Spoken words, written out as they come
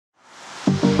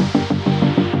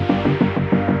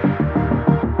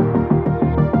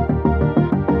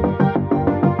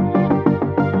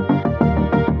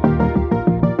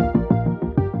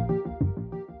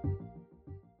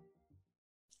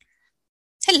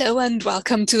Hello and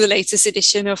welcome to the latest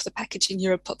edition of the Packaging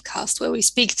Europe podcast, where we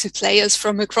speak to players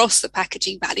from across the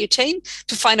packaging value chain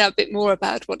to find out a bit more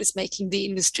about what is making the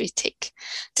industry tick.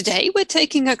 Today, we're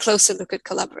taking a closer look at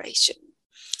collaboration.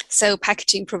 So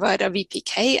packaging provider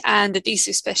VPK and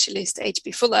adhesive specialist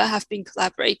H.B. Fuller have been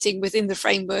collaborating within the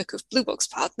framework of Blue Box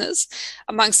Partners,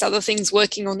 amongst other things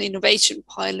working on innovation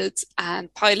pilots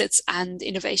and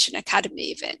innovation academy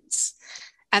events.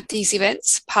 At these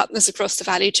events, partners across the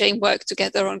value chain work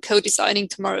together on co-designing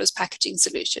tomorrow's packaging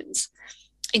solutions.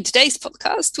 In today's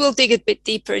podcast, we'll dig a bit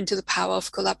deeper into the power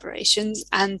of collaborations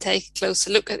and take a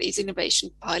closer look at these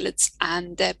innovation pilots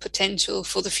and their potential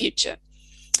for the future.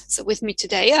 So with me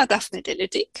today are Daphne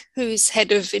Deledic, who is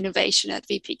Head of Innovation at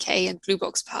VPK and Blue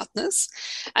Box Partners,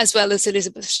 as well as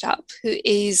Elizabeth Schaap, who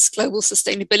is Global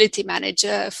Sustainability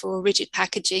Manager for Rigid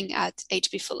Packaging at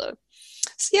H.B. Fuller.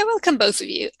 So welcome both of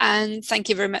you, and thank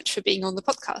you very much for being on the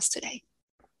podcast today.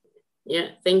 Yeah,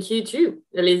 thank you too,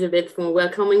 Elizabeth, for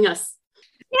welcoming us.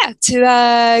 Yeah,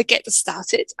 to get us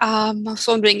started, I was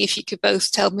wondering if you could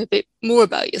both tell me a bit more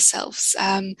about yourselves.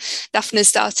 Daphne,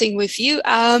 starting with you,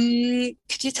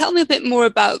 could you tell me a bit more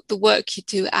about the work you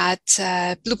do at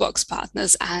Blue Box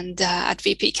Partners and at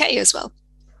VPK as well?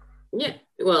 Yeah,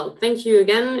 well, thank you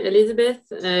again, Elizabeth.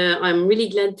 I'm really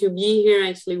glad to be here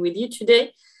actually with you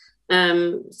today.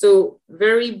 So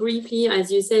very briefly,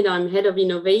 as you said, I'm head of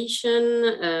innovation.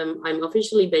 I'm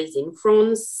officially based in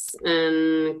France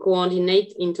and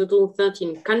coordinate in total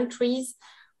 13 countries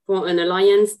for an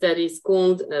alliance that is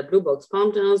called Blue Box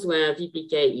Partners, where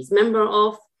VPK is member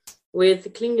of,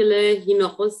 with Klingele,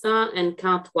 Hinojosa, and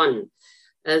Cart1.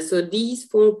 So these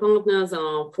four partners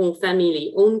are four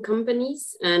family-owned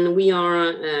companies, and we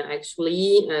are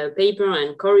actually paper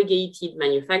and corrugated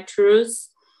manufacturers.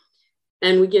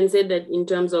 And we can say that in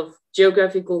terms of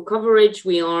geographical coverage,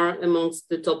 we are amongst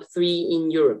the top 3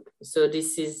 in Europe. So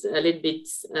this is a little bit,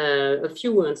 a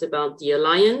few words about the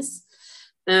alliance.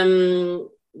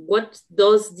 What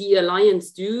does the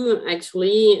alliance do?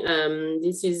 Actually,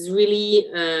 this is really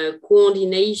a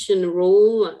coordination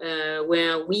role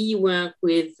where we work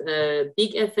with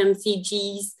big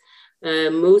FMCGs.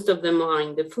 Most of them are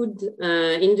in the food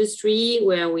industry,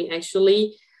 where we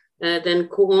actually then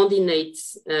coordinate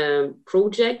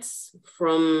projects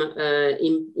from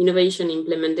innovation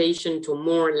implementation to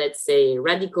more, let's say,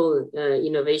 radical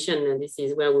innovation. And this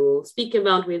is where we will speak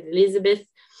about with Elizabeth.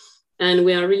 And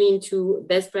we are really into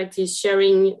best practice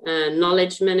sharing,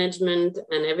 knowledge management,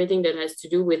 and everything that has to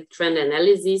do with trend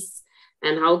analysis.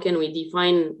 And how can we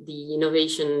define the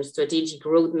innovation strategic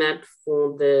roadmap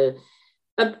for the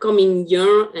upcoming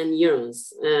year and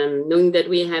years, knowing that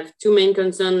we have two main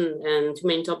concerns and two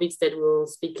main topics that we'll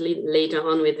speak later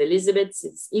on with Elizabeth.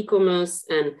 It's e-commerce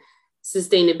and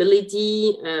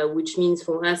sustainability, which means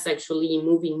for us actually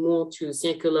moving more to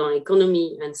circular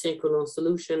economy and circular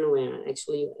solution, where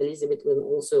actually Elizabeth will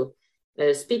also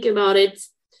speak about it.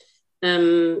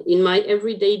 In my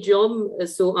everyday job,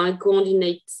 so I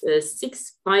coordinate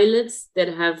 6 pilots that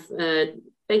have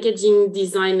packaging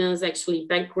designers, actually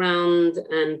background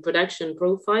and production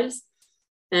profiles.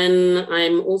 And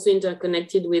I'm also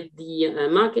interconnected with the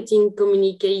marketing,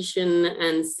 communication,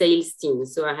 and sales team.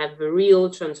 So I have a real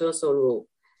transversal role.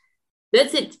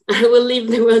 That's it. I will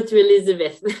leave the word to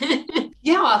Elizabeth.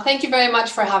 Yeah, well, thank you very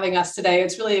much for having us today.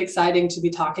 It's really exciting to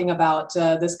be talking about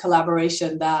this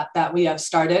collaboration that we have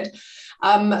started.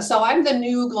 So I'm the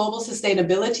new Global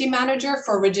Sustainability Manager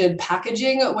for Rigid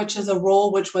Packaging, which is a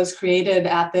role which was created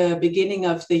at the beginning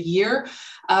of the year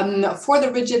for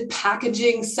the rigid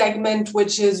packaging segment,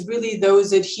 which is really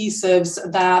those adhesives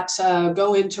that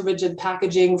go into rigid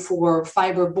packaging for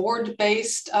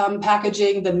fiberboard-based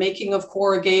packaging, the making of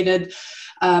corrugated,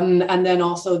 and then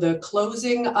also the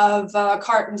closing of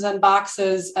cartons and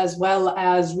boxes, as well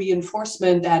as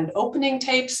reinforcement and opening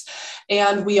tapes.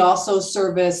 And we also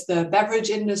service the beverage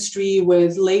industry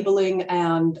with labeling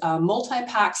and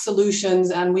multi-pack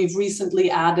solutions. And we've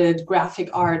recently added graphic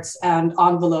arts and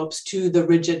envelopes to the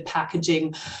rigid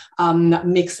packaging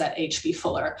mix at H.B.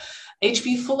 Fuller.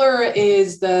 H.B. Fuller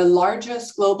is the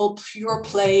largest global pure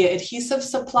play adhesive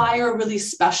supplier, really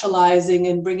specializing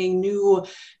in bringing new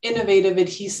innovative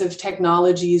adhesive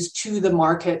technologies to the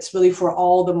markets, really for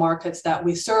all the markets that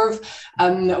we serve,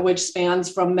 which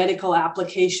spans from medical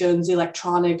applications,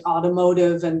 electronic,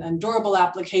 automotive, and durable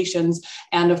applications,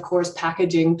 and of course,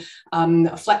 packaging,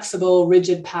 flexible,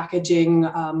 rigid packaging,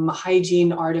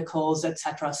 hygiene articles,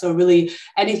 etc. So really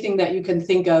anything that you can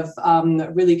think of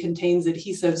really contains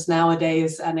adhesives nowadays,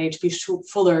 and H.B.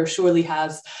 Fuller surely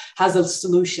has a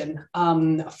solution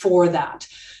for that.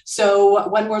 So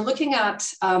when we're looking at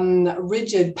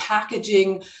rigid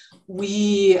packaging,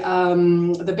 we,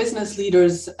 the business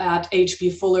leaders at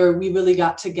H.B. Fuller, we really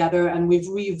got together and we've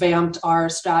revamped our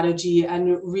strategy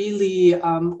and really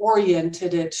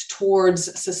oriented it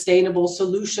towards sustainable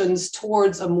solutions,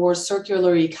 towards a more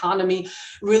circular economy,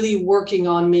 really working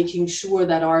on making sure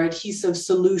that our adhesive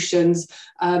solutions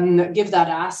give that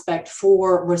aspect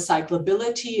for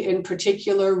recyclability, in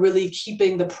particular, really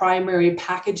keeping the primary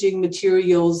packaging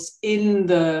materials in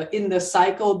the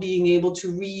cycle, being able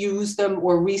to reuse them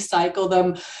or recycle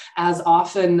them as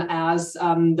often as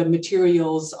the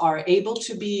materials are able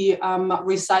to be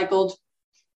recycled.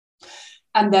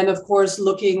 And then, of course,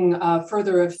 looking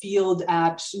further afield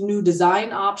at new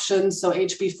design options. So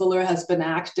H.B. Fuller has been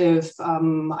active,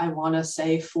 I want to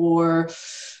say, for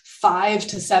 5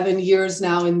 to 7 years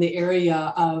now in the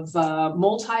area of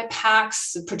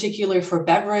multi-packs, particularly for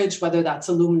beverage, whether that's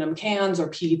aluminum cans or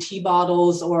PET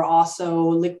bottles, or also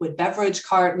liquid beverage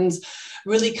cartons,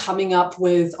 really coming up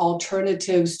with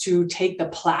alternatives to take the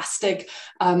plastic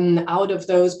out of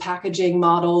those packaging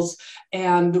models,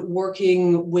 and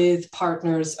working with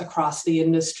partners across the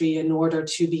industry in order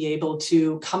to be able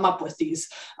to come up with these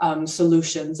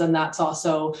solutions. And that's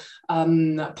also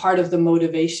part of the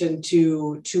motivation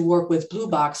to work with Blue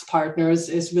Box partners,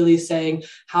 is really saying,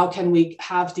 how can we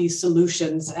have these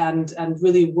solutions and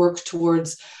really work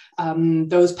towards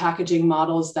those packaging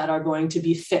models that are going to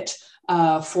be fit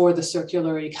for the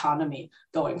circular economy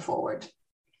going forward.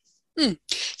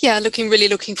 Yeah, really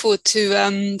looking forward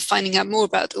to finding out more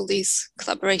about all these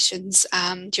collaborations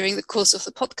during the course of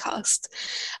the podcast.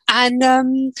 And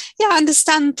I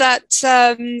understand that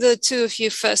the two of you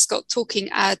first got talking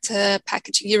at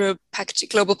Packaging Europe,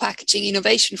 Global Packaging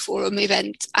Innovation Forum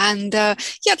event. And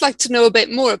I'd like to know a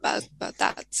bit more about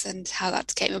that and how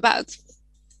that came about.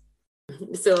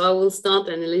 So I will start,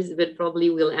 and Elizabeth probably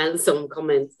will add some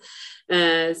comments.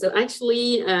 So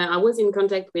actually, I was in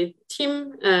contact with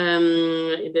Tim,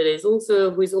 who is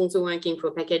also working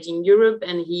for Packaging Europe,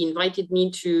 and he invited me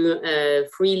to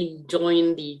freely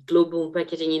join the Global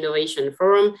Packaging Innovation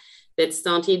Forum that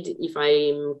started, if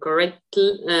I'm correct,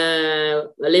 a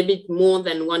little bit more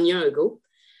than 1 year ago.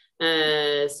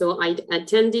 So I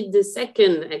attended the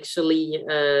second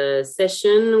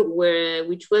session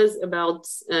which was about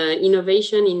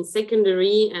innovation in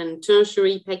secondary and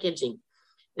tertiary packaging.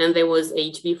 And there was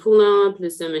H.B. Fuller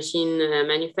plus a machine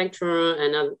manufacturer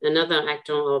and another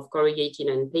actor of corrugated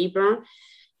and paper.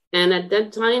 And at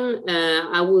that time,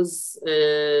 I was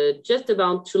just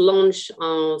about to launch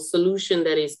a solution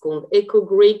that is called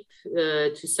EcoGrip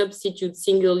to substitute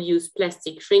single-use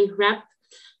plastic shrink wrap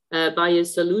by a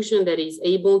solution that is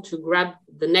able to grab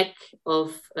the neck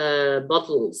of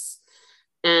bottles.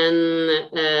 And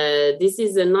this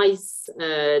is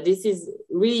this is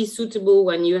really suitable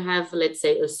when you have, let's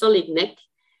say, a solid neck,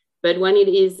 but when it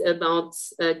is about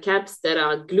caps that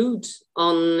are glued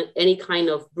on any kind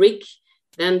of brick,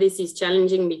 then this is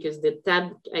challenging because the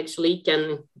tab actually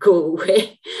can go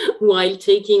away while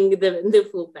taking the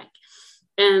full pack.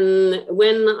 And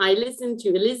when I listened to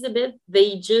Elizabeth,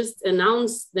 they just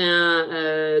announced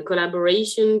their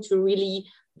collaboration to really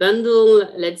bundle,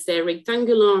 let's say,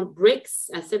 rectangular bricks,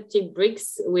 aseptic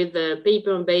bricks with a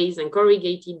paper-based and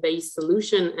corrugated-based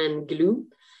solution and glue.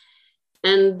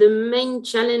 And the main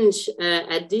challenge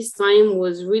at this time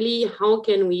was really, how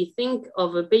can we think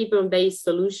of a paper-based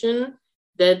solution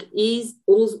that is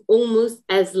almost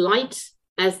as light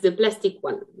as the plastic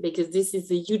one, because this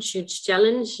is a huge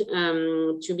challenge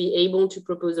to be able to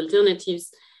propose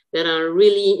alternatives that are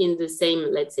really in the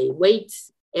same, let's say, weight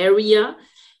area.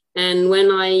 And when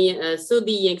I saw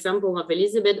the example of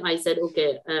Elizabeth, I said,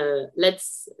 okay,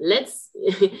 let's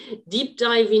deep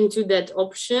dive into that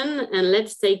option, and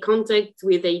let's take contact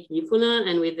with H.B. Fuller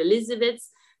and with Elizabeth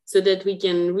so that we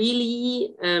can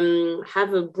really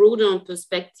have a broader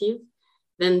perspective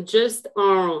than just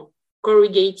our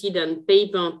corrugated and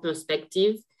paper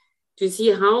perspective, to see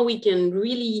how we can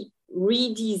really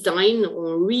redesign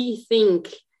or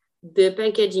rethink the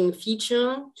packaging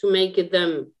feature to make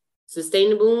them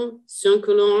sustainable,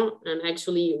 circular, and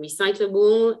actually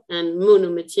recyclable and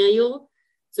monomaterial,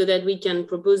 so that we can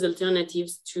propose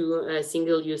alternatives to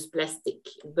single-use plastic,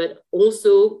 but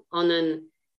also on an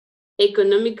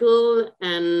economical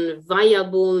and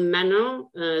viable manner,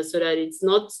 so that it's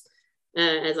not,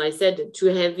 as I said, too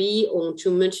heavy or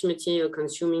too much material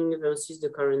consuming versus the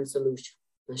current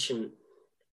solution.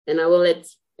 And I will let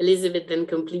Elizabeth then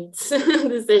complete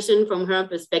the session from her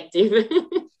perspective.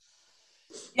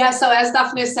 Yeah, so as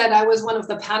Daphne said, I was one of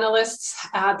the panelists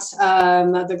at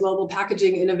the Global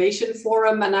Packaging Innovation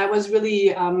Forum, and I was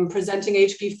really presenting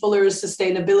H.B. Fuller's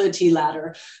sustainability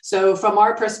ladder. So from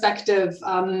our perspective,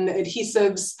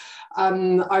 adhesives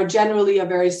are generally a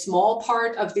very small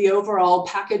part of the overall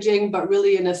packaging, but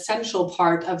really an essential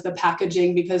part of the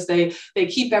packaging because they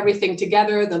keep everything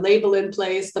together, the label in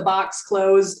place, the box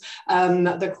closed,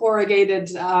 the corrugated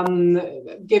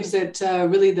gives it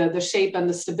really the shape and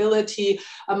the stability,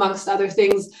 amongst other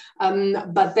things.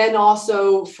 But then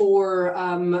also for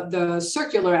the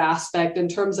circular aspect in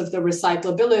terms of the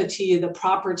recyclability, the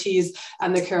properties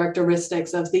and the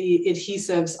characteristics of the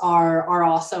adhesives are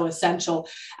also essential.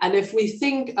 And if we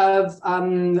think of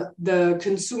the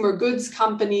consumer goods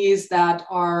companies that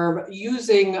are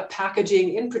using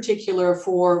packaging in particular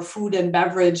for food and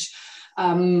beverage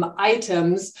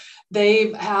items,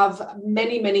 they have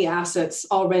many assets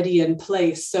already in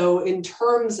place. So in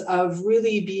terms of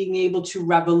really being able to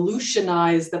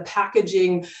revolutionize the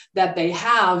packaging that they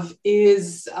have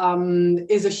is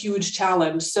a huge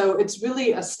challenge. So it's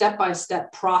really a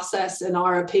step-by-step process, in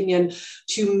our opinion,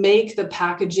 to make the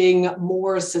packaging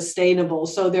more sustainable.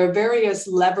 So there are various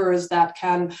levers that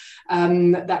can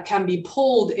be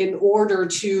pulled in order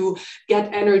to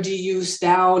get energy use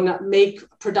down, make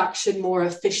production more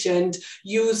efficient,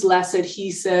 use less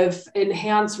adhesive,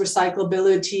 enhance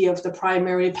recyclability of the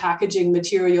primary packaging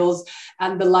materials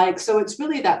and the like. So it's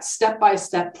really that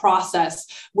step-by-step process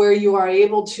where you are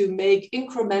able to make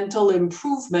incremental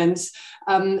improvements.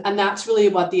 And that's really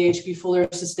what the H.B. Fuller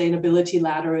Sustainability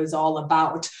Ladder is all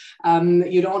about.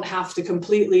 You don't have to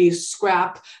completely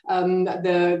scrap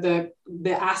the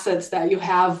assets that you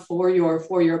have for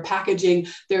your packaging.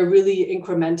 There are really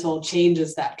incremental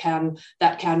changes that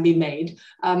can be made.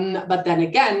 But then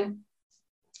again,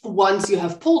 once you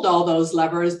have pulled all those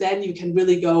levers, then you can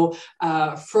really go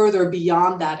further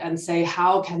beyond that and say,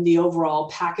 how can the overall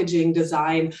packaging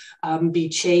design be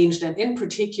changed? And in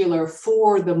particular,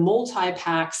 for the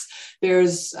multi-packs,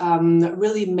 there's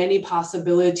really many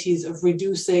possibilities of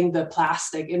reducing the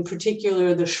plastic, in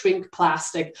particular, the shrink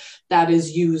plastic that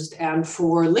is used. And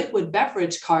for liquid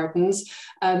beverage cartons,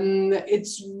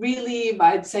 it's really,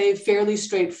 I'd say, fairly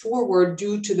straightforward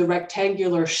due to the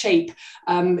rectangular shape.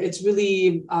 It's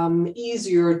really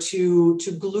easier to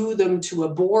glue them to a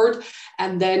board.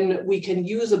 And then we can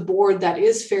use a board that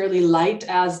is fairly light,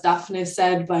 as Daphne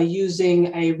said, by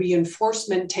using a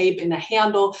reinforcement tape in a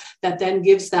handle that then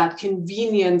gives that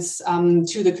convenience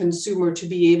to the consumer to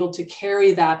be able to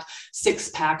carry that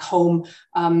 6-pack home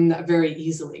very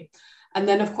easily. And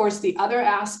then, of course, the other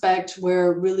aspect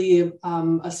where really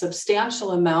a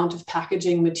substantial amount of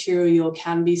packaging material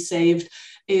can be saved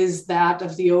is that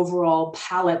of the overall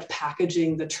pallet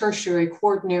packaging. The tertiary,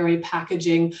 quaternary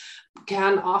packaging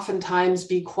can oftentimes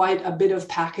be quite a bit of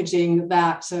packaging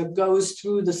that goes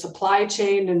through the supply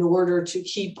chain in order to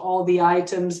keep all the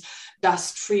items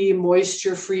dust-free,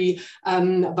 moisture-free,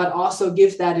 but also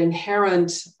give that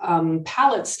inherent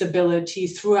pallet stability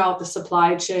throughout the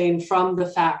supply chain from the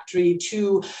factory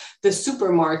to the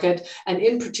supermarket. And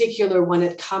in particular, when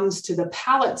it comes to the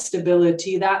pallet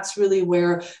stability, that's really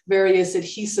where various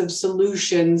adhesive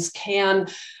solutions can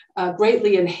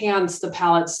greatly enhance the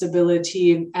pallet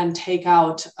stability and take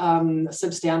out a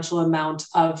substantial amount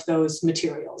of those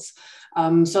materials.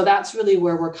 So that's really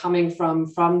where we're coming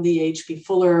from the H.B.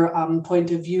 Fuller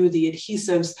point of view, the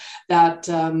adhesives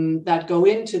that go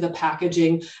into the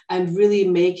packaging and really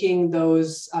making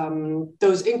those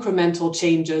incremental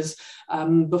changes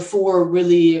before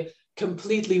really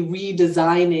completely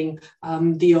redesigning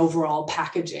the overall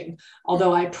packaging.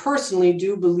 Although I personally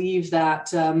do believe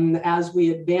that as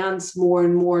we advance more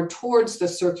and more towards the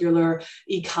circular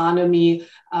economy,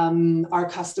 our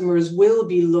customers will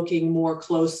be looking more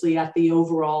closely at the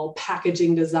overall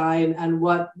packaging design and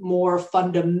what more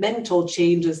fundamental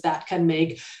changes that can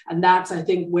make. And that's, I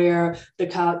think, where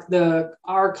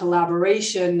our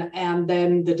collaboration and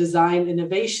then the design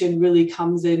innovation really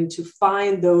comes in to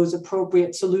find those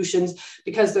appropriate solutions,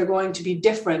 because they're going to be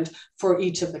different for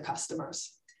each of the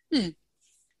customers.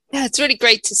 Yeah, it's really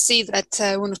great to see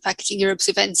that one of Packaging Europe's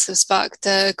events has sparked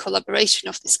a collaboration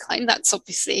of this kind. That's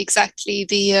obviously exactly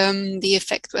the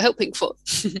effect we're hoping for.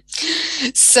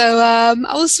 So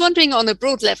I was wondering, on a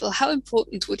broad level, how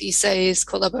important would you say is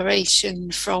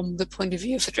collaboration from the point of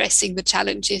view of addressing the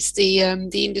challenges the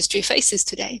industry faces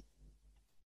today?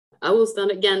 I will start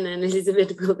again, and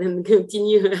Elizabeth will then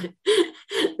continue.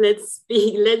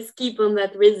 Let's keep on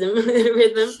that rhythm.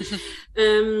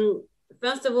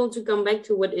 First of all, to come back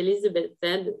to what Elizabeth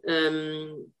said,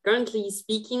 currently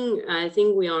speaking, I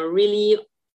think we are really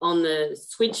on the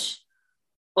switch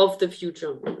of the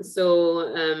future. So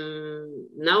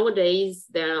nowadays,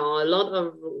 there are a lot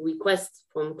of requests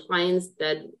from clients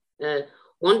that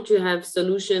want to have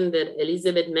solutions that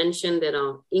Elizabeth mentioned that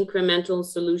are incremental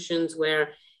solutions where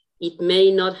it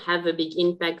may not have a big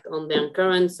impact on their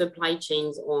current supply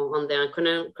chains or on their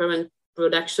current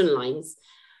production lines.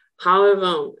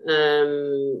 However,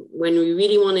 when we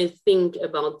really want to think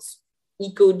about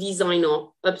eco-design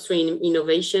or upstream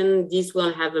innovation, this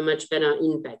will have a much better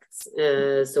impact.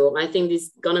 So I think this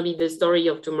is going to be the story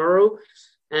of tomorrow.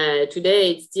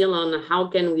 Today, it's still on how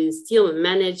can we still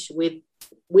manage with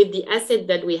the asset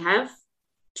that we have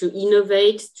to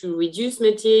innovate, to reduce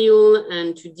material,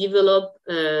 and to develop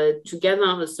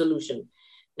together a solution.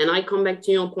 And I come back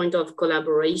to your point of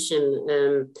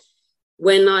collaboration.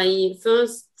 When I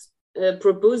first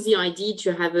proposed the idea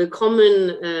to have a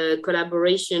common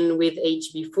collaboration with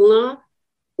H.B. Fuller,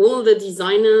 all the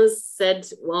designers said,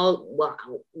 well, what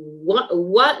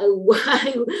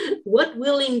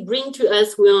will it bring to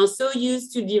us? We are so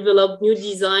used to develop new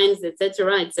designs,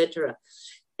 etc., etc.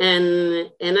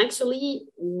 And actually,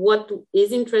 what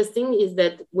is interesting is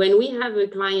that when we have a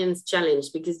client's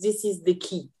challenge, because this is the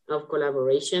key of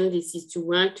collaboration, this is to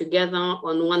work together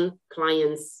on one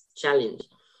client's challenge.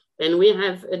 And we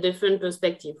have a different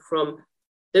perspective from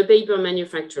the paper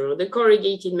manufacturer, the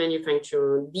corrugated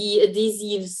manufacturer, the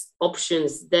adhesives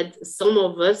options that some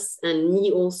of us, and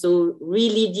me also,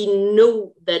 really didn't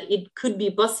know that it could be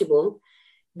possible.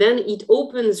 Then it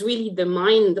opens really the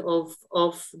mind of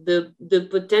the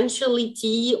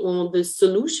potentiality or the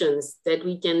solutions that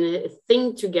we can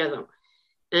think together.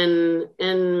 And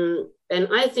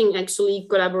I think actually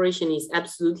collaboration is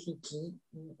absolutely key.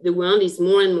 The world is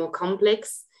more and more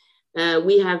complex.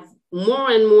 We have more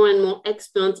and more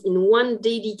experts in one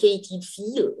dedicated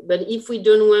field. But if we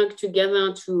don't work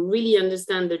together to really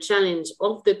understand the challenge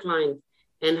of the client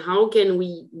and how can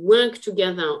we work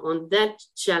together on that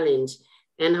challenge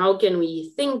and how can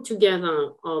we think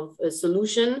together of a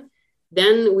solution,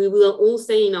 then we will all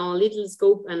stay in our little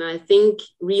scope. And I think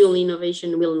real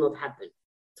innovation will not happen.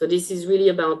 So this is really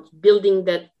about building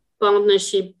that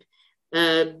partnership,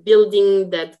 building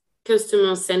that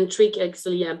customer-centric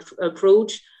actually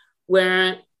approach,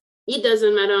 where it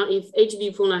doesn't matter if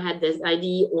H.B. Fuller had this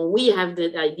idea or we have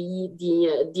that idea.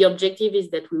 The objective is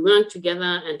that we work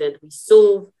together and that we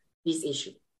solve this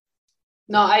issue.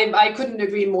 No, I couldn't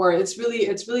agree more. It's really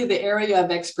the area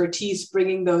of expertise,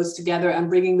 bringing those together and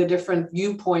bringing the different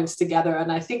viewpoints together.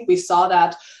 And I think we saw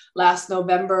that last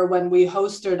November when we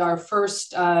hosted our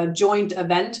first joint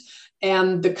event.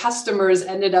 And the customers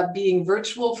ended up being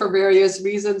virtual for various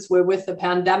reasons. We're with the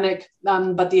pandemic,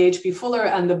 but the H.B. Fuller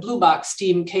and the Blue Box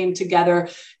team came together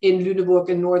in Lüneburg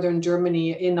in northern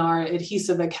Germany in our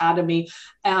adhesive academy.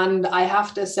 And I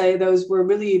have to say, those were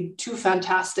really 2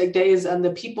 fantastic days. And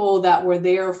the people that were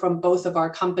there from both of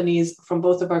our companies, from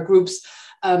both of our groups,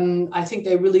 I think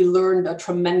they really learned a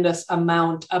tremendous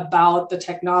amount about the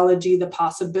technology, the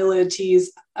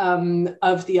possibilities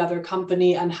of the other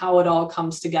company and how it all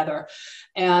comes together.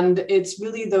 And it's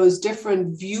really those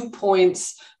different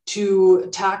viewpoints to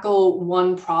tackle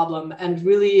one problem and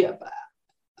really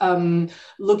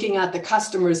looking at the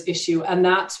customer's issue. And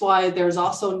that's why there's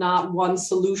also not one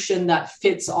solution that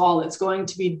fits all. It's going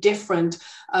to be different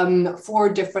for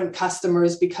different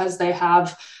customers because they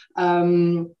have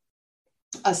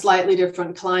a slightly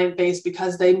different client base,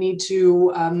 because they need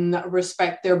to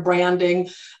respect their branding,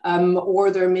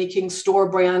 or they're making store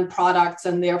brand products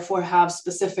and therefore have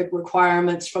specific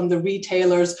requirements from the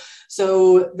retailers.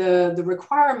 So the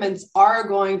requirements are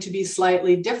going to be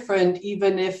slightly different,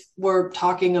 even if we're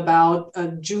talking about a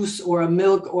juice or a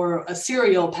milk or a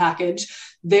cereal package.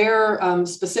 Their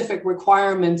specific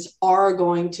requirements are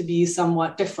going to be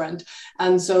somewhat different.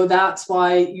 And so that's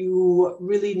why you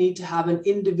really need to have an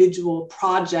individual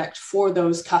project for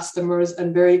those customers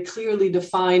and very clearly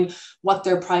define what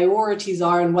their priorities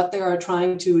are and what they are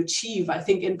trying to achieve. I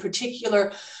think in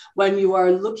particular, when you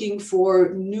are looking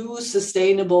for new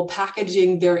sustainable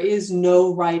packaging, there is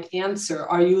no right answer.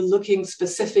 Are you looking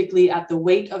specifically at the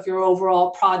weight of your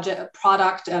overall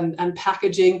product and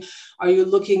packaging? Are you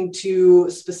looking to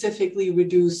specifically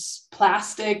reduce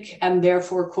plastic and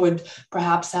therefore could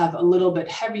perhaps have a little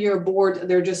bit heavier board?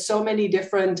 There are just so many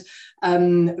different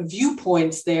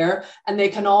viewpoints there, and they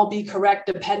can all be correct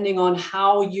depending on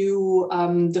how you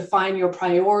define your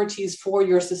priorities for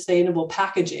your sustainable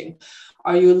packaging.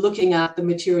 Are you looking at the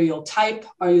material type?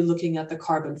 Are you looking at the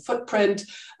carbon footprint?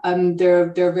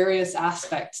 There are various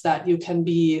aspects that you can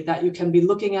be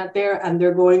looking at there, and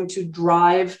they're going to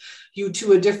drive you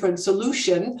to a different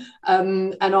solution.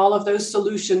 And all of those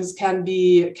solutions can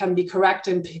be correct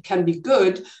and can be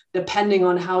good depending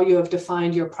on how you have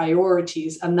defined your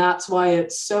priorities. And that's why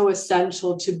it's so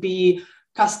essential to be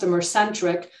customer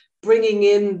centric, bringing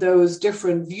in those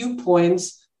different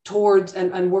viewpoints towards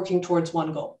and working towards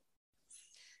one goal.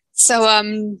 So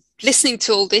listening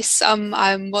to all this,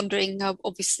 I'm wondering.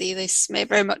 Obviously, this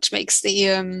very much makes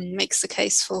the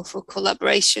case for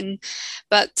collaboration,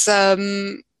 but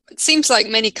it seems like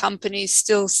many companies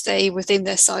still stay within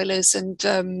their silos and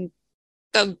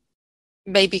don't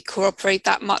maybe cooperate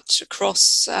that much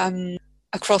across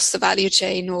the value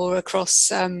chain or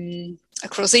across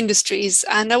industries.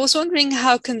 And I was wondering,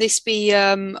 how can this be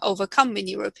overcome, in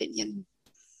your opinion?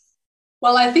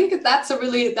 Well, I think that's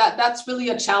really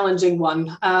a challenging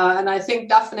one, and I think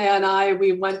Daphne and I,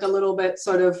 we went a little bit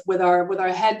sort of with our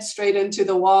head straight into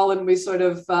the wall, and we sort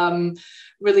of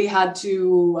really had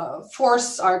to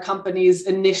force our companies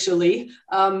initially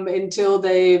until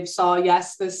they saw,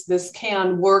 yes, this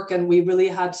can work, and we really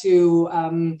had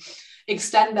to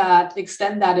extend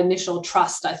that initial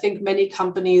trust. I think many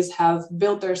companies have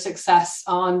built their success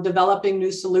on developing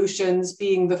new solutions,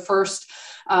 being the first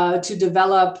to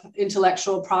develop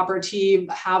intellectual property,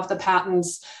 have the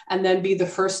patents, and then be the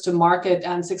first to market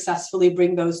and successfully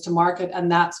bring those to market. And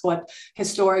that's what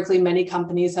historically many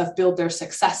companies have built their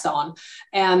success on.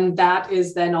 And that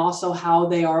is then also how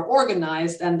they are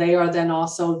organized. And they are then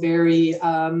also very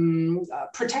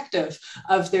protective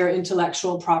of their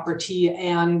intellectual property,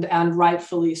 and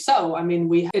rightfully so. I mean,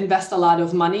 we invest a lot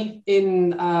of money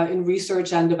in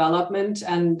research and development,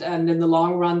 and in the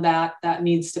long run, that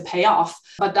needs to pay off.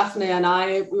 But Daphne and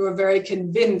I, we were very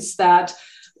convinced that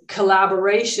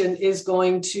collaboration is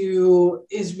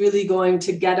really going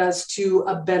to get us to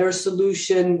a better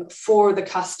solution for the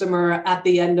customer at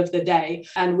the end of the day.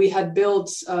 And we had built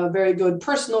a very good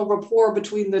personal rapport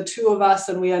between the two of us.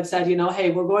 And we had said, hey,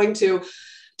 we're going to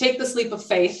take this leap of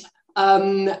faith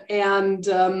and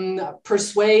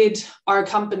persuade our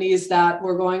companies that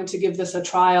we're going to give this a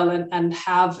trial and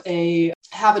have a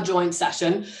joint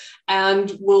session.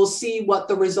 And we'll see what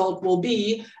the result will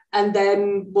be. And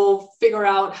then we'll figure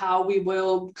out how we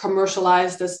will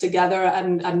commercialize this together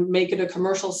and make it a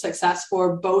commercial success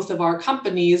for both of our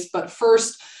companies. But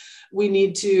first, we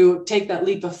need to take that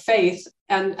leap of faith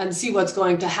and see what's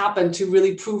going to happen to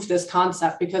really prove this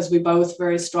concept, because we both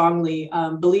very strongly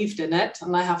believed in it.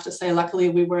 And I have to say, luckily,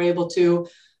 we were able to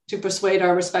persuade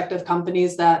our respective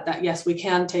companies that yes, we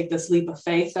can take this leap of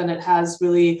faith. And it has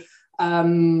really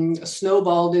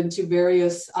snowballed into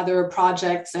various other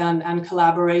projects and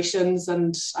collaborations.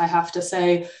 And I have to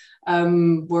say,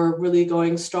 we're really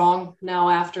going strong now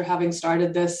after having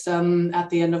started this at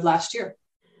the end of last year.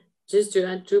 Just to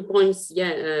add 2 points,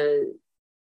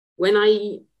 when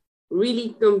I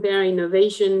really compare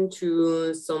innovation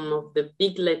to some of the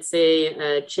big, let's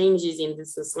say, changes in the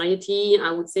society, I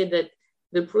would say that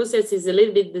the process is a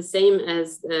little bit the same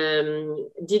as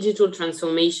digital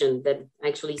transformation that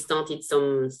actually started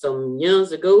some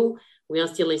years ago. We are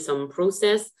still in some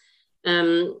process.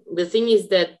 The thing is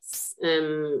that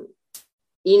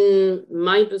in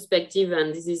my perspective,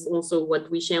 and this is also what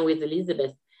we share with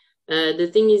Elizabeth, the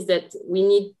thing is that we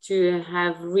need to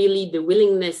have really the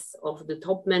willingness of the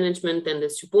top management and the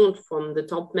support from the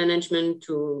top management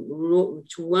to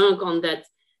work on that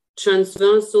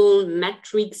transversal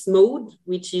matrix mode,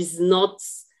 which is not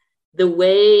the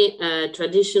way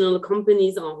traditional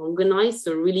companies are organized.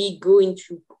 So really go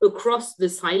across the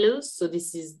silos. So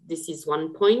this is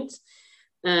one point.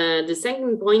 The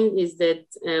second point is that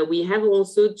we have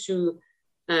also to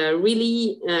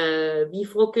really be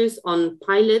focused on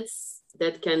pilots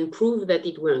that can prove that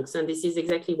it works. And this is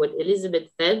exactly what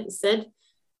Elizabeth said.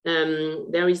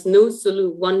 There is no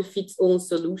one-fits-all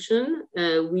solution.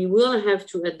 We will have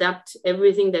to adapt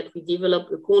everything that we develop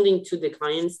according to the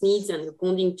client's needs and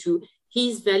according to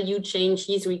his value chain,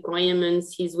 his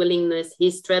requirements, his willingness,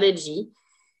 his strategy.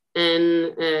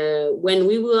 And when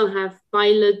we will have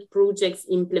pilot projects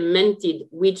implemented,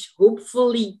 which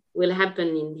hopefully will happen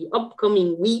in the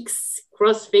upcoming weeks,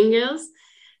 cross fingers,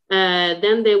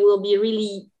 then there will be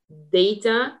really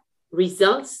data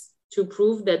results to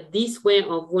prove that this way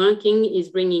of working is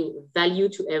bringing value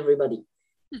to everybody.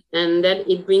 And that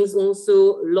it brings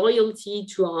also loyalty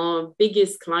to our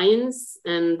biggest clients,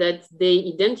 and that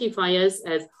they identify us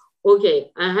as,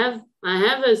 okay, I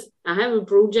have a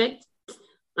project.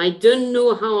 I don't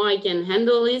know how I can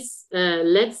handle this.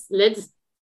 Let's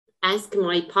ask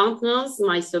my partners,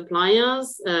 my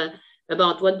suppliers,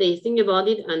 about what they think about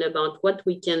it and about what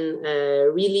we can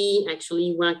really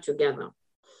actually work together.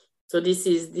 So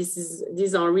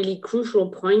these are really crucial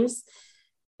points.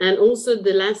 And also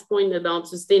the last point about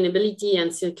sustainability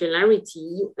and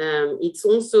circularity, it's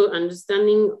also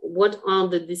understanding what are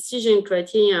the decision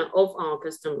criteria of our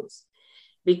customers.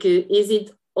 Because is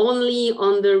it only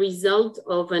on the result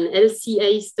of an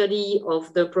LCA study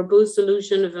of the proposed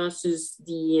solution versus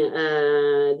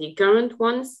the current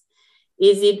ones?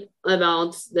 Is it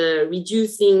about the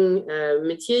reducing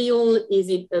material? Is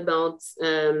it about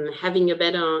having a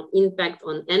better impact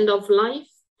on end of life?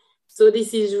 So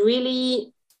this is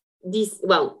really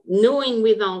knowing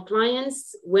with our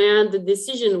clients where the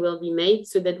decision will be made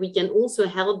so that we can also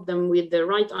help them with the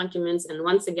right arguments and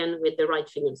once again with the right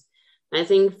figures. I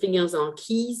think figures are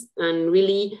keys and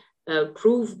really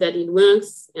prove that it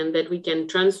works and that we can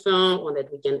transfer or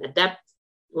that we can adapt.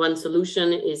 One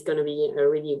solution is going to be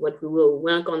really what we will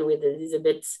work on with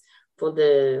Elizabeth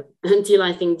until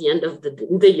I think the end of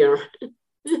the year.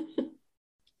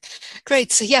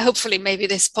 Great. So yeah, hopefully maybe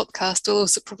this podcast will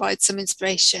also provide some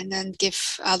inspiration and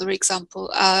give other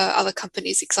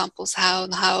companies examples how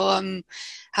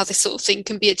this sort of thing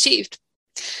can be achieved.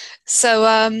 So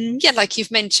like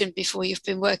you've mentioned before, you've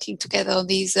been working together on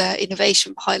these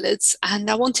innovation pilots, and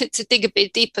I wanted to dig a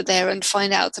bit deeper there and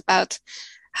find out about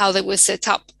how they were set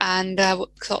up and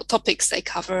what topics they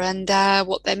cover and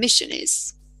what their mission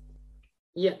is.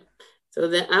 Yeah. So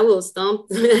I will start.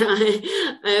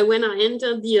 When I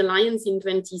entered the Alliance in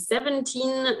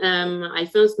 2017, I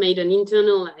first made an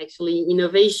internal,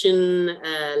 innovation,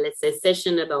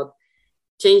 session about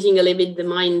changing a little bit the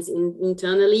minds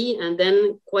internally. And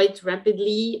then quite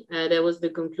rapidly, there was the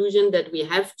conclusion that we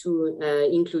have to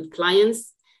include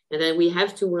clients and that we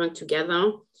have to work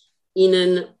together in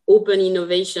an open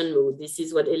innovation mode. This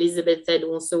is what Elizabeth said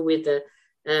also with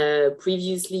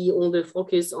previously all the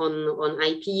focus on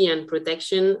IP and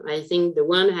protection. I think the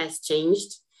one has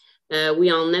changed. We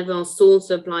are never sole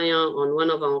supplier on one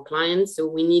of our clients, so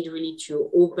we need really to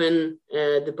open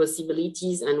the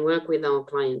possibilities and work with our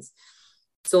clients.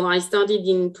 So I started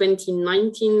in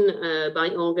 2019 by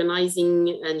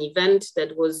organizing an event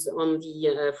that was on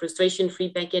the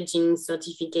frustration-free packaging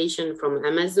certification from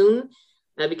Amazon,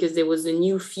 because there was a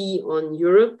new fee on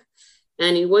Europe.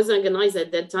 And it was organized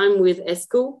at that time with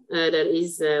ESCO, that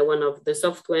is one of the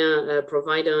software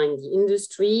provider in the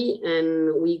industry.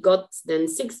 And we got then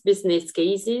 6 business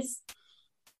cases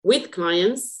with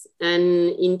clients. And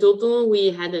in total,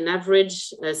 we had an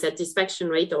average satisfaction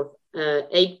rate of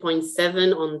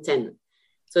 8.7 on 10.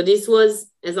 So this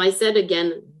was, as I said,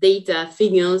 again, data,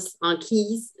 figures are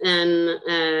keys. And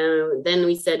then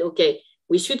we said, okay,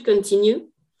 we should continue.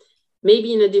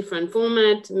 Maybe in a different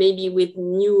format, maybe with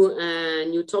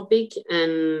new topic.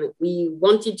 And we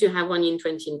wanted to have one in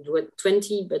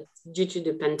 2020, but due to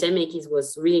the pandemic, it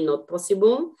was really not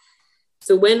possible.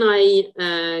 So when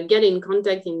I get in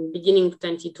contact in beginning of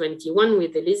 2021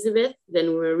 with Elizabeth, then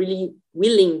we were really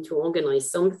willing to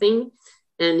organize something.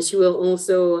 And she will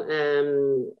also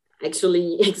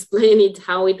explain it,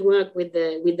 how it worked with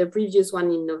the previous one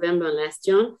in November last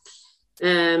year.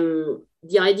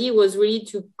 The idea was really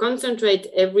to concentrate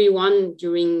everyone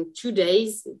during 2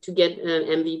 days to get an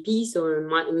MVP, so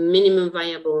a minimum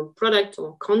viable product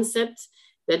or concept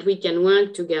that we can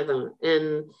work together.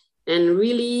 And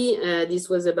really, this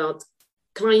was about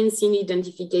client scene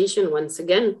identification once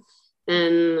again.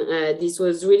 And this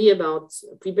was really about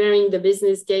preparing the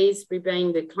business case,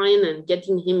 preparing the client and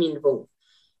getting him involved.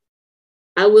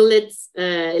 I will let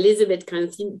Elizabeth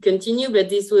continue, but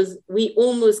we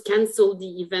almost canceled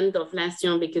the event of last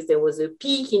year because there was a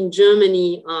peak in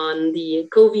Germany on the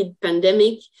COVID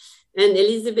pandemic. And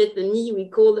Elizabeth and me, we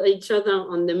called each other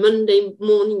on the Monday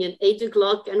morning at 8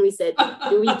 o'clock and we said,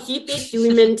 do we keep it? Do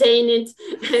we maintain it?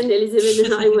 And Elizabeth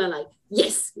and I were like,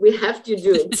 yes, we have to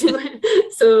do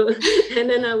it. So, and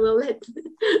then I will let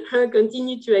her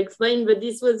continue to explain, but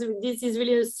this is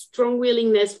really a strong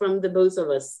willingness from the both of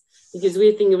us, because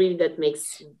we think really that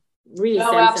makes really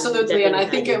sense. Absolutely. And I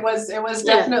think it was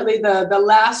definitely the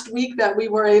last week that we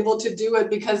were able to do it,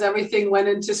 because everything went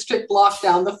into strict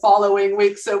lockdown the following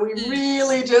week. So we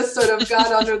really just sort of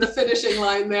got under the finishing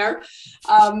line there.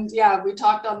 We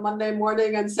talked on Monday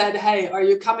morning and said, hey, are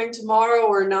you coming tomorrow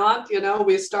or not? You know,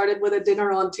 we started with a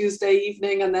dinner on Tuesday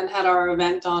evening and then had our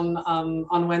event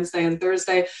on Wednesday and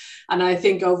Thursday. And I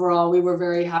think overall we were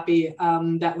very happy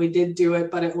that we did do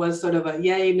it, but it was sort of a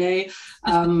yay, nay.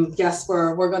 Yes,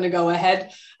 we're going to go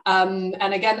ahead. And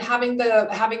again, having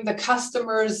the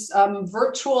customers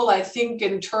virtual, I think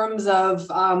in terms of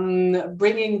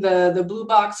bringing the Blue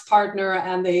Box partner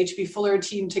and the H.B. Fuller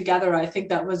team together, I think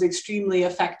that was extremely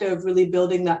effective, really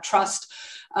building that trust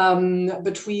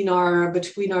between our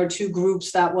two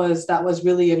groups. That was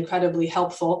really incredibly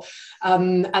helpful.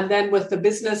 And then with the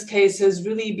business cases,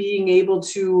 really being able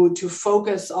to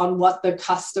focus on what the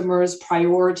customer's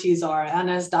priorities are.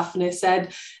 And as Daphne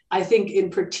said, I think in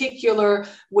particular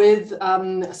with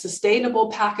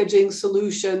sustainable packaging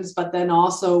solutions, but then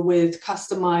also with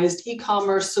customized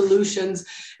e-commerce solutions,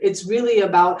 it's really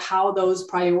about how those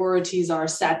priorities are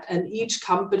set. And each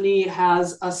company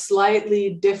has a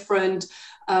slightly different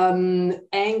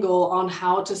angle on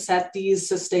how to set these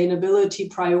sustainability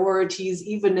priorities,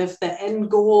 even if the end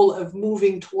goal of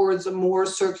moving towards a more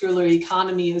circular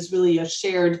economy is really a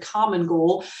shared common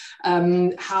goal.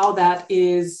 How that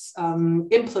is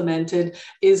implemented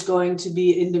is going to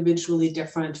be individually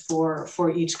different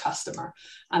for each customer.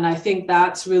 And I think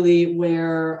that's really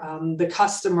where the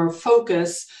customer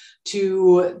focus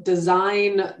to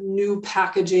design new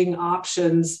packaging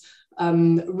options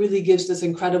really gives this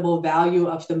incredible value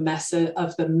of the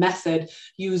method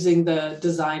using the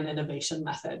design innovation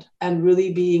method, and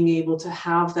really being able to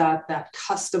have that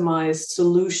customized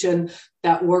solution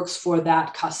that works for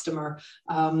that customer.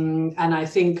 And I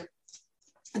think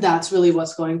that's really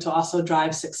what's going to also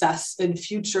drive success in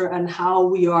future, and how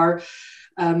we are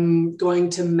going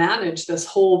to manage this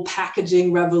whole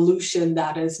packaging revolution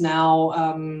that is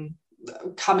now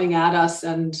coming at us,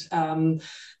 and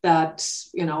that,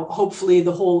 you know, hopefully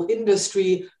the whole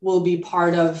industry will be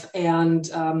part of and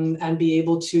be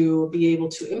able to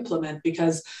implement,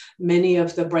 because many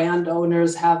of the brand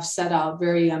owners have set out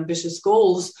very ambitious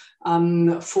goals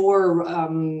for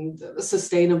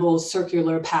sustainable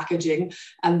circular packaging,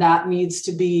 and that needs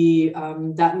to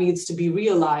be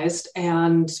realized.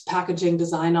 And packaging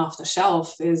design off the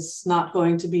shelf is not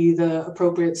going to be the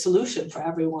appropriate solution for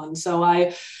everyone. So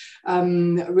I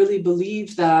really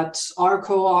believe that our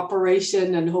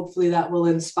cooperation, and hopefully that will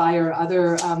inspire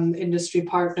other industry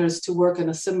partners to work in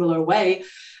a similar way,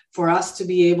 for us to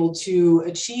be able to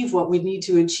achieve what we need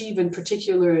to achieve, in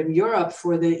particular in Europe,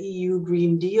 for the EU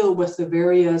Green Deal, with the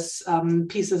various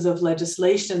pieces of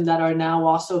legislation that are now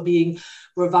also being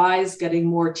revised, getting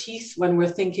more teeth when we're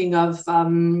thinking of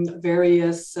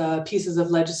various pieces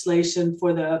of legislation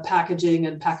for the packaging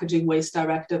and packaging waste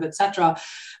directive, etc.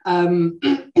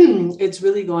 It's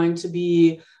really going to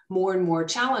be more and more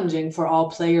challenging for all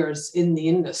players in the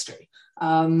industry.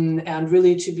 And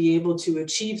really, to be able to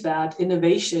achieve that,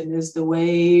 innovation is the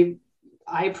way.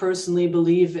 I personally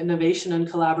believe innovation and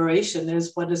collaboration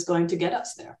is what is going to get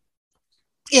us there.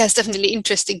 Yes, definitely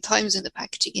interesting times in the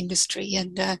packaging industry,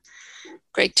 and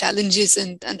great challenges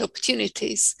and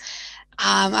opportunities.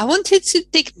 I wanted to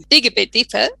dig a bit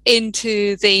deeper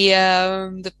into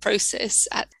the process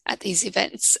at these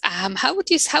events. How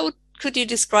could you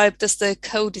describe, does the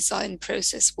co-design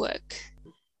process work?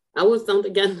 I will start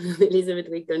again. Elizabeth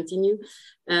will continue.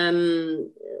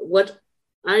 What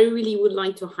I really would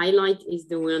like to highlight is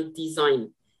the word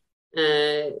design,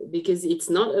 because it's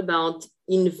not about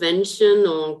invention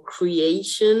or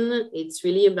creation. It's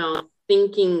really about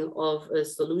thinking of a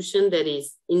solution that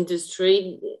is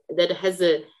that has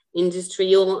a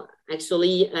industrial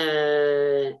actually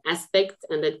aspect,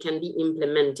 and that can be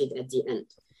implemented at the end.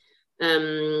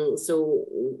 So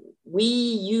we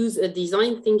use a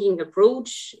design thinking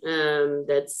approach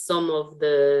that some of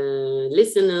the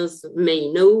listeners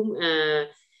may know.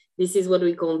 This is what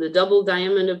we call the double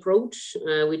diamond approach,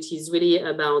 which is really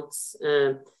about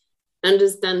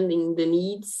understanding the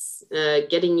needs,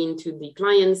 getting into the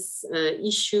client's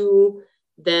issue,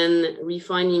 then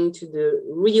refining to the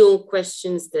real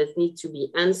questions that need to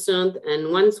be answered.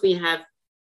 And once we have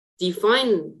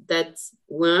defined that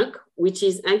work, which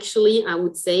is actually, I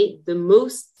would say, the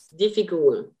most difficult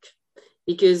work,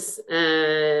 because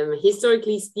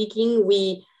historically speaking,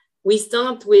 we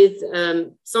start with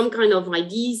some kind of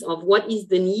ideas of what is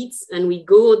the needs, and we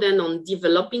go then on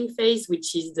developing phase,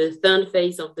 which is the third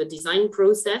phase of the design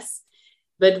process.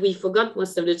 But we forgot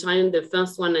most of the time the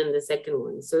first one and the second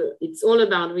one. So it's all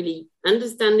about really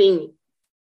understanding,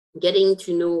 getting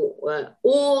to know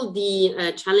all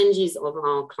the challenges of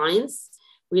our clients,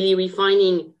 really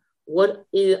refining what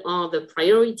are the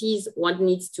priorities, what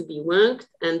needs to be worked,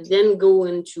 and then go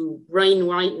into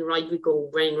we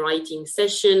call brainwriting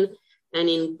session, and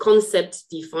in concept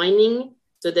defining,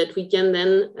 so that we can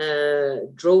then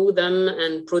draw them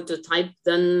and prototype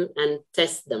them and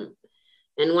test them.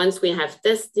 And once we have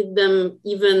tested them,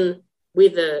 even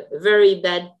with a very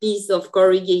bad piece of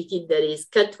corrugated that is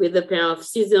cut with a pair of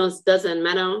scissors, doesn't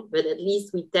matter, but at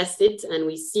least we test it and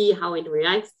we see how it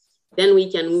reacts. Then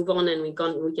we can move on, and we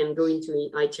can go into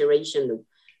an iteration loop.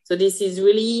 So this is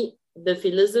really the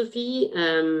philosophy.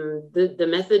 The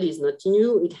method is not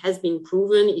new. It has been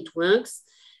proven, it works.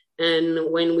 And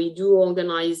when we do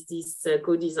organize this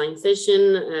co-design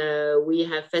session, we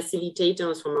have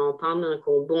facilitators from our partner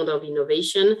called Bond of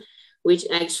Innovation, which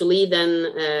actually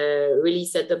then really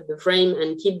set up the frame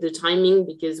and keep the timing,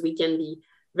 because we can be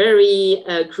very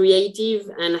creative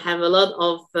and have a lot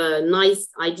of nice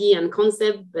idea and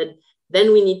concept, but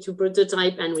then we need to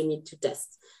prototype and we need to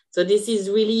test. So this is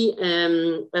really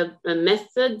a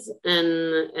method,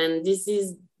 and this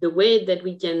is the way that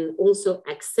we can also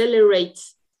accelerate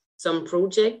some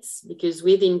projects, because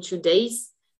within 2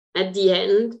 days, at the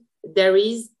end, there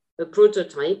is a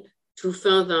prototype to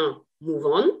further move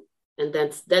on. And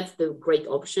that's the great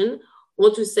option. Or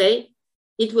to say,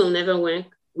 it will never work.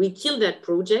 We kill that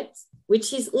project,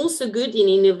 which is also good in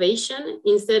innovation,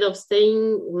 instead of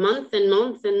staying month and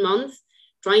month and month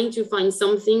trying to find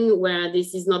something where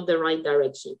this is not the right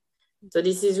direction. So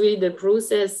this is really the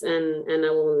process, and I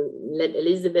will let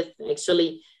Elizabeth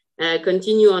actually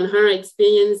continue on her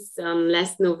experience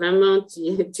last November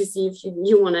to see if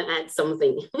you want to add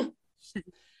something.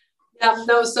 Yeah,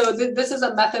 no, so this is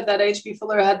a method that H.B.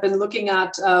 Fuller had been looking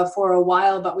at for a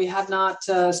while, but we had not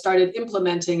started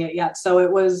implementing it yet. So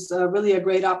it was really a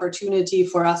great opportunity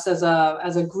for us as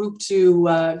a group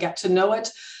to get to know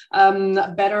it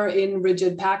better in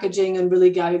rigid packaging, and really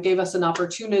gave us an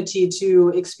opportunity to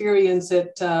experience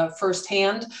it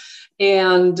firsthand.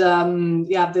 And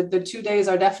the 2 days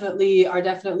are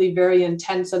definitely very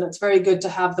intense, and it's very good to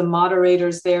have the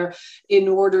moderators there in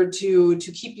order to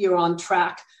keep you on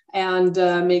track and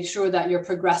make sure that you're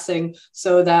progressing,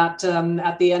 so that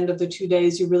at the end of the 2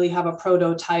 days, you really have a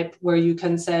prototype where you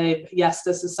can say, yes,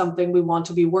 this is something we want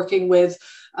to be working with,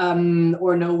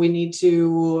 or no, we need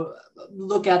to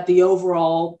look at the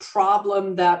overall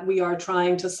problem that we are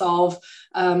trying to solve,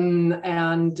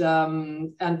 and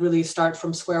really start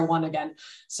from square one again.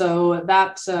 So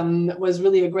that was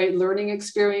really a great learning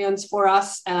experience for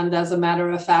us. And as a matter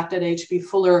of fact, at H.B.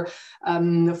 Fuller,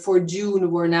 for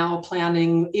June, we're now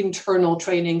planning internal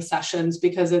training sessions,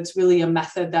 because it's really a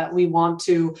method that we want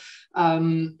to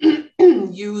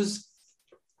use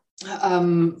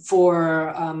for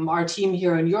our team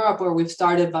here in Europe, where we've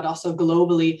started, but also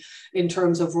globally, in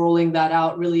terms of rolling that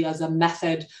out really as a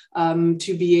method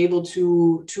to be able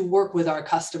to work with our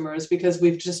customers, because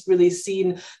we've just really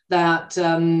seen that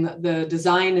the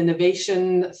design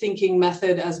innovation thinking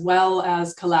method, as well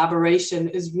as collaboration,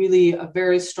 is really a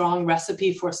very strong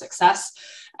recipe for success.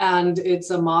 And it's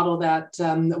a model that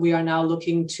we are now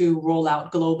looking to roll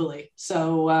out globally.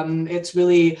 So it's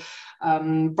really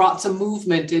brought some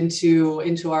movement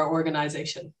into our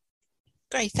organization.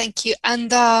 Great, thank you.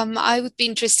 And I would be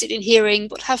interested in hearing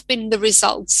what have been the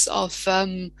results of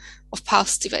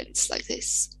past events like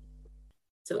this.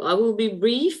 So I will be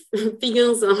brief.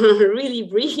 Figures are really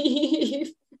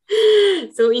brief.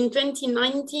 So in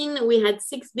 2019, we had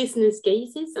 6 business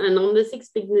cases, and on the 6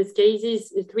 business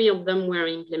cases, 3 of them were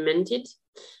implemented.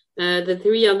 The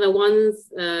 3 other ones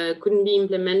couldn't be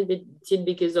implemented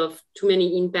because of too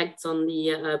many impacts on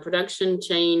the production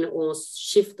chain or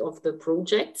shift of the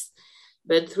projects,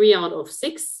 but 3 out of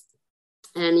 6.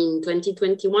 And in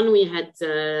 2021, we had,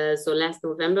 so last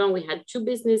November, we had 2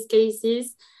 business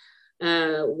cases.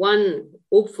 One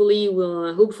hopefully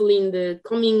in the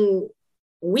coming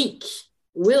week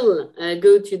will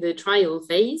go to the trial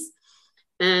phase.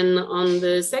 And on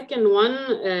the second one,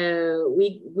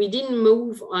 we didn't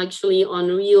move actually on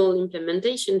real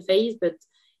implementation phase, but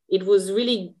it was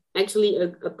really actually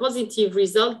a positive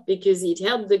result, because it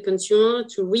helped the consumer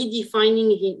to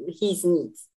redefining his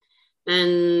needs.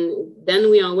 And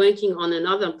then we are working on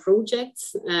another project,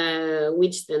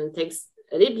 which then takes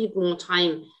a little bit more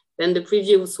time than the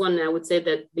previous one. I would say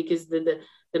that because the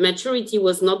maturity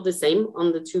was not the same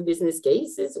on the 2 business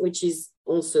cases, which is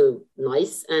also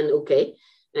nice and okay,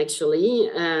 actually.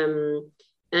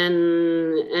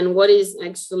 And what is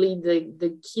actually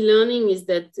the key learning is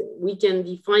that we can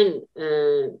define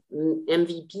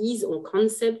MVPs or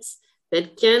concepts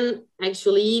that can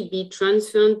actually be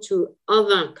transferred to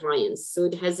other clients. So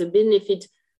it has a benefit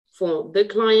for the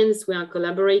clients we are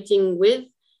collaborating with,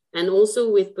 and also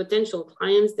with potential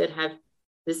clients that have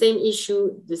the same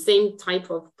issue, the same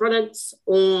type of products,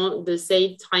 or the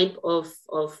same type of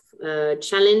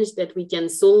challenge that we can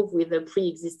solve with the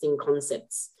pre-existing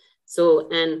concepts. So,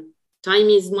 and time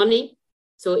is money.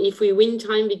 So if we win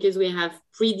time because we have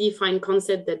predefined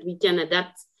concept that we can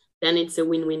adapt, then it's a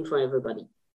win-win for everybody.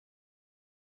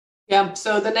 Yeah,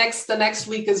 so the next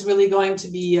week is really going to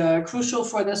be crucial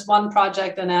for this one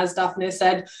project. And as Daphne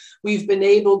said, we've been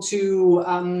able to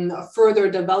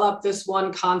further develop this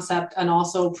one concept and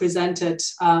also present it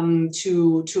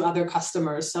to other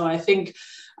customers. So I think,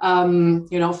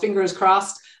 fingers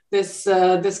crossed, this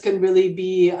can really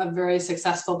be a very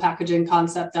successful packaging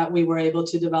concept that we were able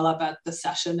to develop at the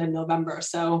session in November.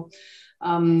 So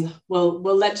we'll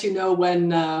let you know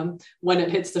when it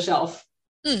hits the shelf.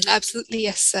 Absolutely,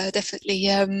 yes, definitely.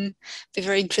 Be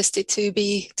very interested to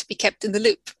be kept in the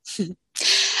loop.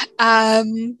 Yeah,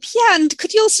 and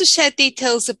could you also share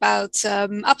details about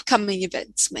upcoming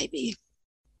events, maybe?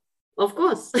 Of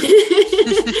course,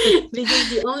 because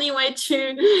the only way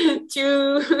to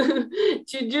do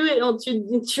it or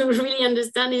to really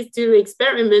understand is to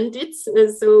experiment it.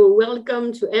 So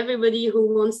welcome to everybody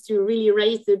who wants to really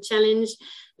raise the challenge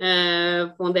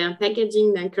for their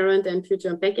packaging, their current and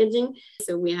future packaging.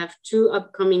 So we have 2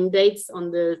 upcoming dates on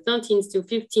the 13th to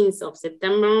 15th of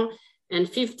September and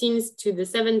 15th to the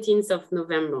 17th of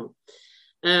November.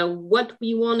 What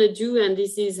we want to do, and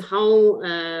this is how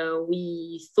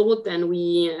we thought and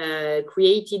we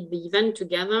created the event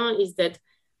together, is that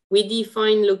we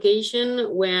define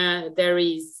location where there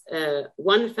is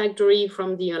one factory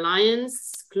from the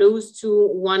Alliance close to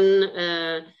one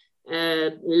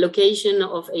location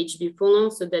of HB Fuller,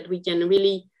 so that we can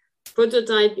really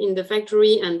prototype in the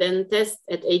factory and then test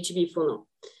at HB Fuller.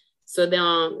 So there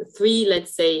are 3,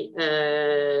 let's say,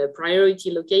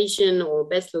 priority location or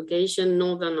best location,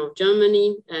 northern of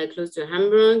Germany, close to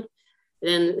Hamburg,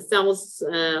 then south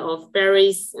of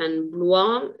Paris and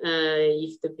Blois.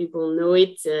 If the people know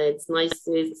it, it's nice.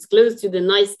 It's close to the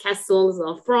nice castles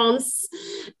of France.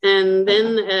 And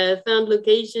then a 3rd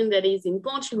location that is in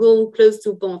Portugal, close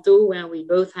to Porto, where we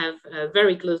both have a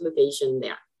very close location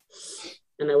there.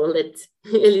 And I will let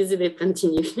Elizabeth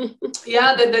continue.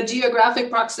 Yeah, the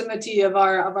geographic proximity of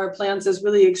our plants is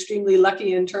really extremely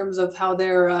lucky in terms of how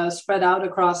they're spread out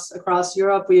across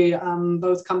Europe. We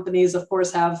both companies, of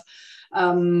course, have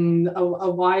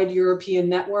a wide European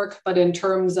network, but in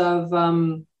terms of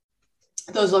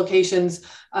those locations,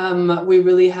 we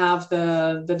really have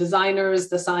the designers,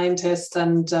 the scientists,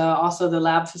 and also the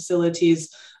lab facilities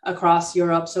across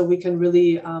Europe, so we can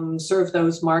really serve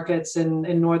those markets in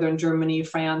northern Germany,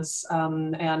 France,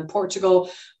 and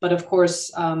Portugal. But of course,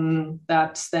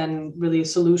 that's then really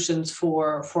solutions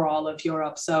for all of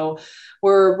Europe. So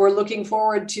we're looking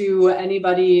forward to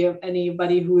anybody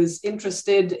who is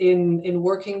interested in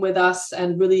working with us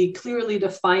and really clearly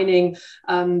defining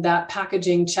that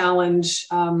packaging challenge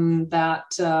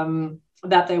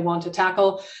that they want to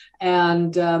tackle.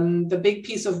 And the big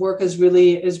piece of work is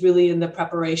really in the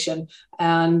preparation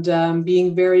and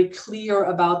being very clear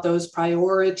about those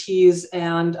priorities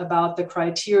and about the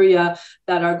criteria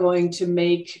that are going to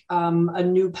make a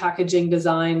new packaging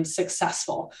design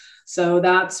successful. So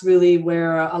that's really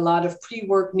where a lot of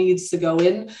pre-work needs to go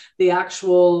in. The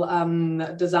actual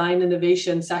design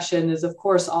innovation session is, of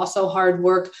course, also hard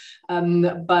work,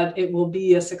 but it will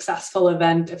be a successful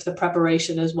event if the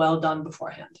preparation is well done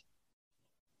beforehand.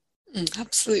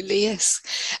 Absolutely, yes.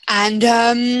 And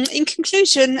in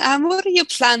conclusion, what are your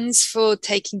plans for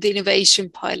taking the innovation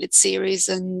pilot series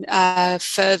and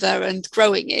further and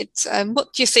growing it?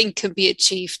 What do you think can be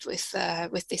achieved with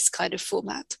this kind of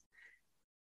format?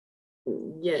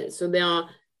 Yeah, so there are,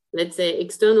 let's say,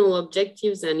 external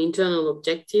objectives and internal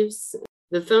objectives.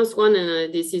 The first one,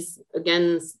 and this is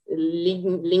again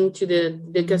linked to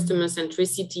the customer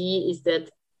centricity, is that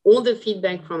all the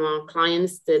feedback from our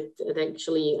clients that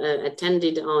actually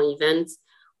attended our event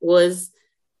was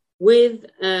with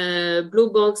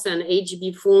Bluebox and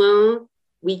HB Fuller,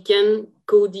 we can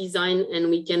co-design and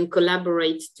we can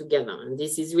collaborate together. And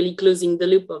this is really closing the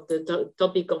loop of the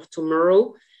topic of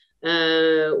tomorrow.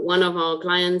 One of our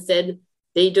clients said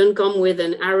they don't come with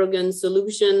an arrogant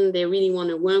solution. They really want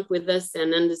to work with us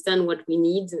and understand what we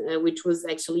need, which was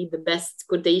actually the best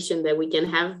quotation that we can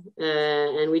have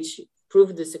and which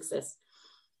proved the success.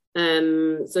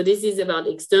 So this is about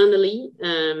externally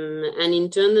and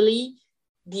internally.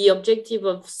 The objective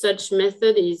of such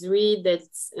method is really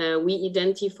that we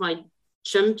identify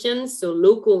champions, so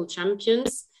local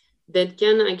champions, that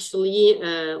can actually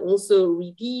also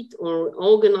repeat or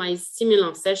organize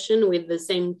similar session with the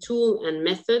same tool and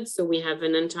method. So we have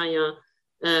an entire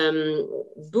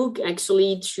book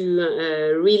actually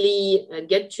to really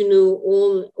get to know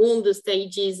all the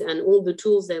stages and all the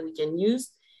tools that we can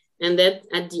use. And that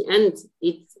at the end,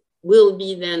 it will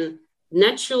be then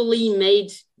naturally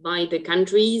made by the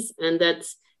countries and that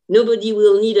nobody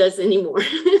will need us anymore.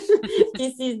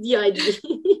 This is the idea.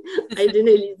 I don't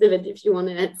know, Elizabeth, if you want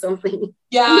to add something.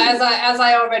 Yeah, as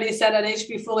I already said, at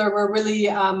HB Fuller, we're really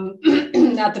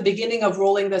at the beginning of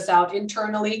rolling this out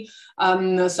internally.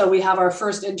 So we have our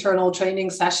first internal training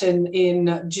session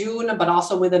in June, but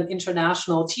also with an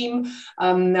international team,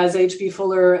 as HB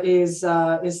Fuller is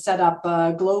set up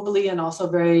globally and also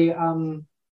very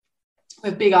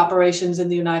with big operations in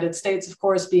the United States, of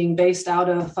course, being based out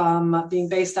of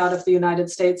the United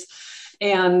States.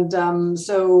 And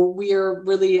so we are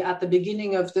really at the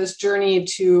beginning of this journey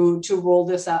to roll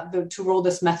this out, to roll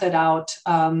this method out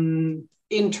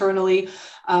internally,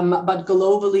 but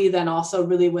globally, then also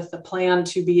really with the plan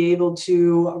to be able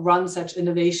to run such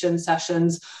innovation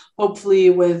sessions, hopefully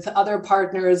with other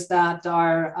partners that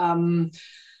are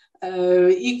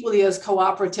equally as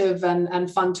cooperative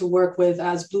and fun to work with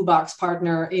as Blue Box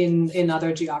partner in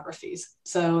other geographies.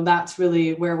 So that's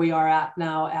really where we are at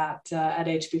now at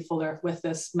H.B. Fuller with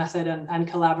this method and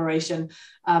collaboration.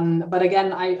 But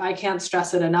again, I can't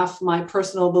stress it enough. My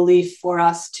personal belief for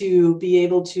us to be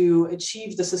able to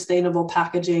achieve the sustainable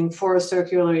packaging for a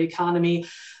circular economy,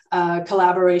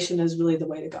 collaboration is really the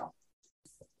way to go.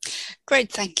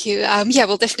 Great, thank you. Yeah,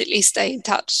 we'll definitely stay in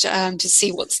touch to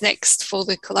see what's next for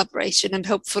the collaboration, and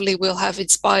hopefully we'll have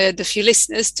inspired a few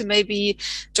listeners to maybe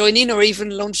join in or even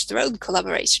launch their own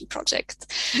collaboration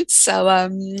project. So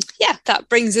yeah, that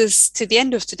brings us to the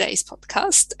end of today's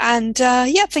podcast. And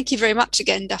yeah, thank you very much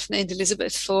again, Daphne and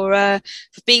Elizabeth, for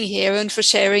being here and for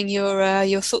sharing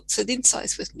your thoughts and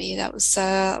insights with me. That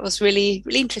was really,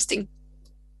 really interesting.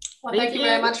 Well, thank you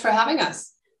very much for having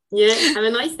us. Yeah, have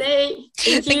a nice day.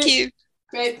 Thank you.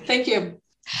 Great, thank you.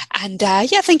 And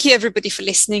yeah, thank you everybody for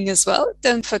listening as well.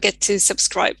 Don't forget to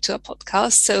subscribe to our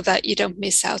podcast so that you don't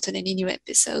miss out on any new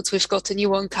episodes. We've got a new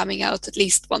one coming out at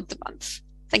least once a month.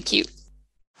 Thank you.